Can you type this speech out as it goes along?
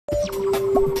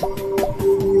Angel,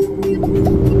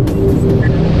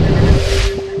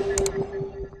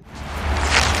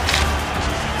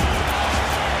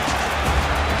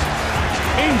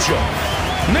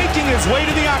 making his way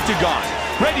to the octagon,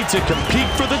 ready to compete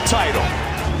for the title.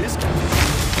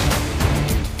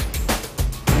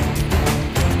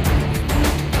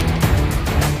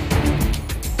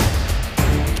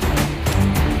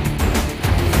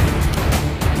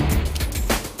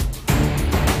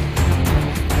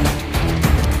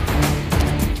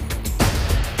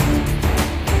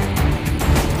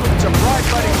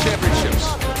 Championships.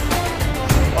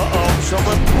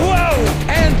 Someone. Whoa!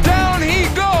 And down he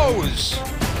goes.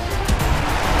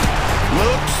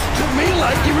 Looks to me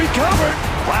like he recovered.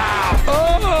 Wow.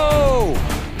 Oh!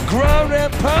 Ground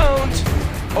and pound.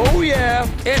 Oh yeah.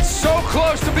 It's so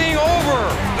close to being over.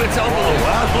 It's unbelievable.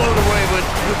 I was blown away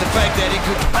with the fact that he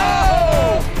could.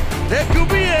 Oh! That could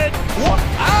be it. What?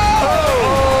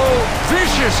 Oh!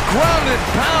 Vicious ground and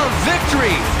pound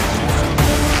victory.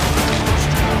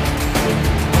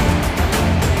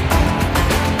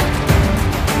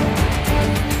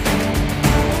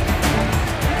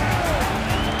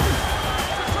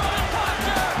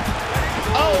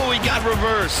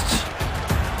 Reversed.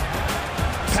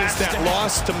 Since that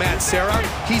loss to Matt Serra,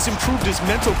 he's improved his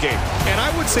mental game. And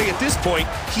I would say at this point,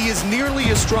 he is nearly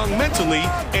as strong mentally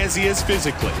as he is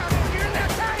physically.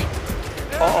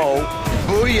 Uh-oh.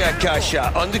 Booyah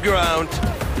shot underground.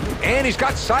 And he's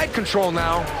got side control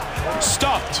now.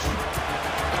 Stuffed.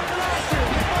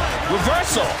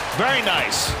 Reversal. Very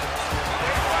nice.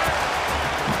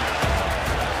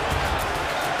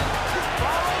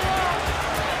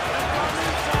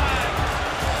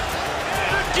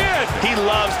 He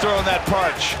loves throwing that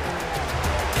punch.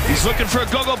 He's looking for a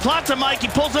go-go plata, Mike. He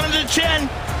pulls it under the chin.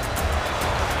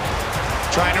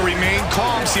 Trying to remain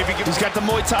calm, see if he can... He's got the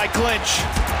Muay Thai clinch.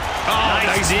 Oh,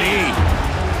 nice knee.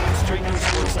 Straight to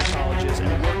sports psychologist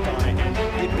and worked on it, and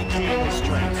it became his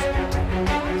strength.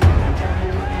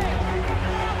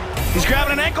 He's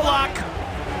grabbing an ankle lock.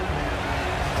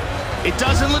 It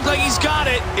doesn't look like he's got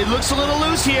it. It looks a little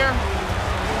loose here.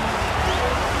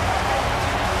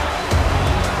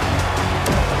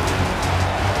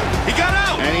 He got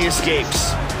out! And he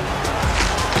escapes.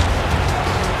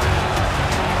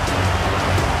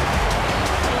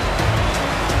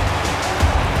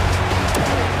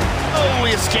 Oh,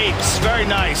 he escapes. Very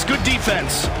nice. Good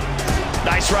defense.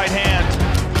 Nice right hand.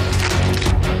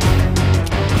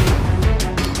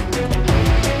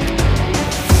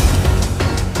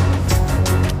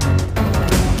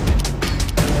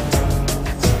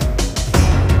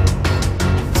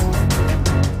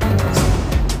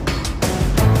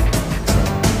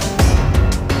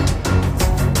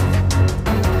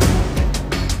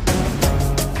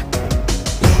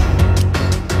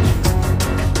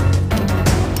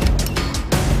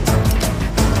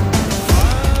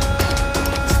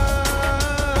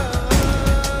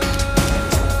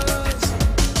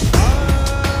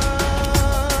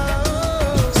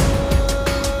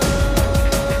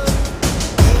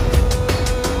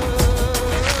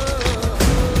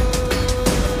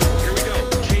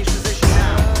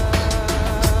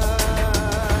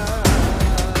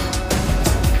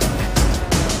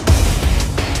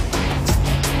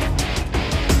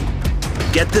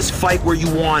 Get this fight where you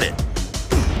want it.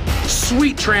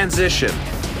 Sweet transition.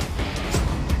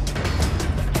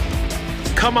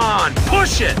 Come on,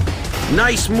 push it.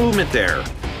 Nice movement there.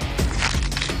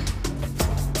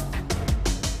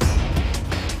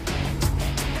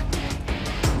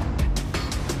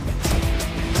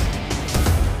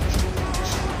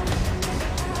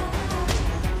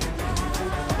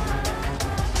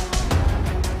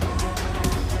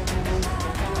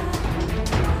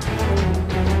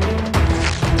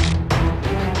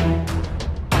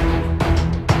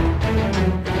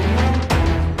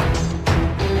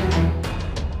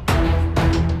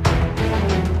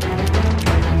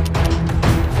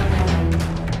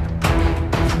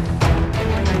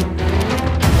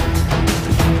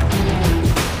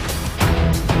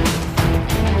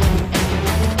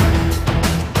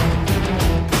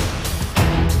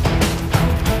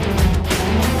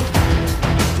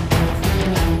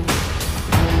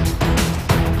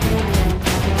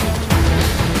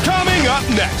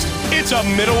 Next, it's a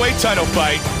middleweight title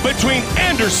fight between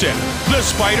Anderson, the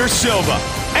Spider Silva,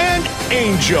 and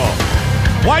Angel.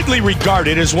 Widely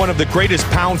regarded as one of the greatest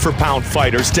pound-for-pound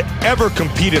fighters to ever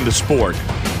compete in the sport.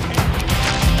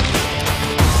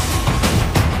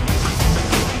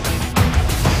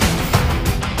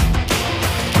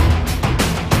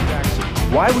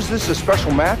 Why was this a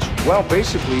special match? Well,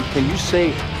 basically, can you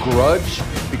say grudge?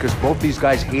 Because both these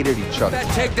guys hated each other. That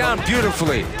takedown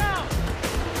beautifully.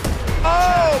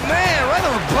 Oh!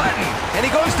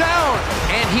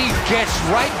 gets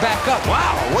right back up.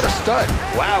 Wow, what a stud.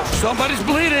 Wow, somebody's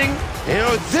bleeding. You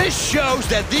know, this shows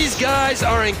that these guys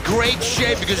are in great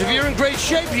shape, because if you're in great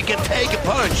shape, you can take a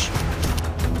punch.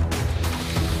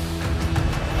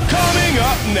 Coming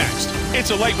up next,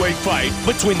 it's a lightweight fight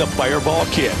between the Fireball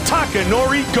Kid,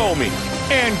 Takanori Gomi,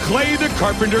 and Clay the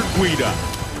Carpenter Guida.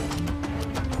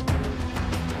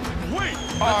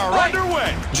 Are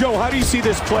underway. Joe, how do you see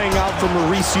this playing out for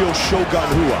Mauricio Shogun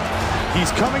Rua? He's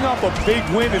coming off a big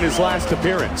win in his last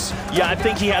appearance. Yeah, I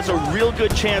think he has a real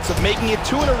good chance of making it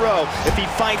 2 in a row if he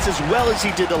fights as well as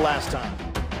he did the last time.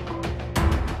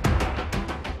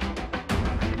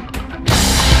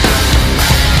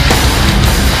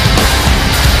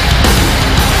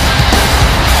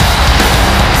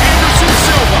 Anderson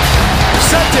Silva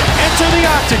set to enter the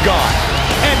octagon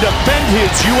and defend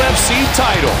his UFC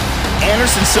title.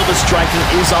 Anderson Silva's striking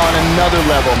is on another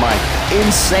level, Mike.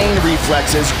 Insane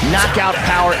reflexes, knockout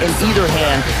power in either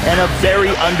hand, and a very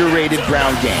underrated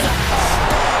ground game.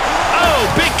 Oh,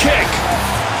 big kick.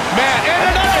 Man,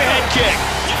 and another head kick.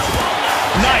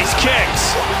 Nice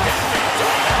kicks.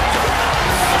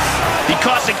 He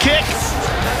caught the kick.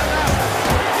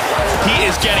 He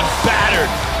is getting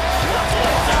battered.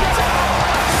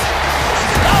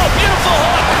 Oh, beautiful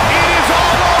hook. It is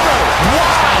all over.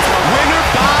 Wow. Winner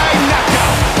by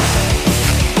knockout.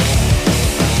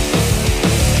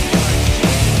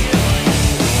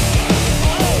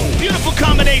 Beautiful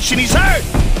combination. He's hurt.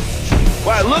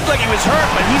 Well, it looked like he was hurt,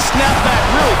 but he snapped back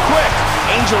really quick.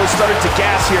 Angel has started to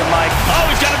gas here, Mike. Oh,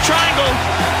 he's got a triangle.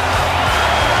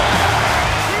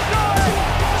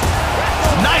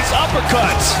 Nice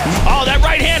uppercuts. Oh, that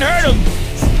right hand hurt him.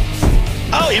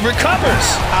 Oh, he recovers.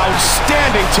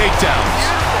 Outstanding takedowns.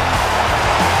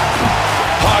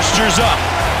 Postures up.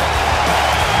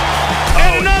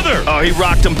 And another. Oh, he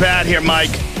rocked him bad here,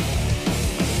 Mike.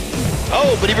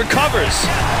 Oh, but he recovers.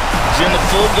 He's in the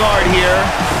full guard here.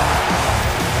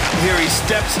 Here he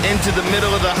steps into the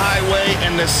middle of the highway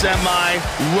and the semi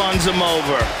runs him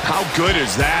over. How good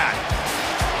is that?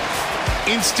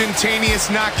 Instantaneous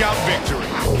knockout victory.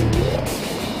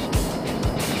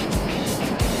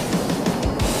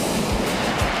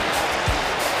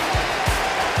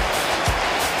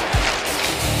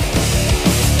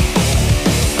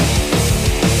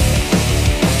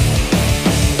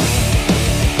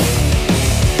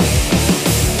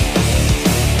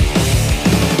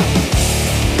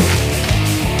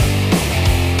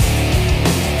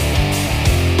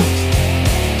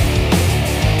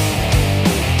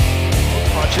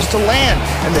 To land.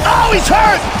 And Oh, he's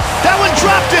hurt! That one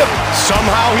dropped him!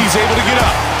 Somehow he's able to get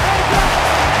up.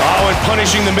 Oh, and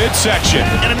punishing the midsection.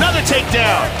 And another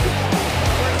takedown.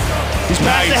 He's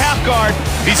past the half guard.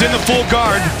 He's in the full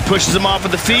guard. Pushes him off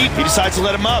of the feet. He decides to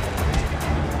let him up.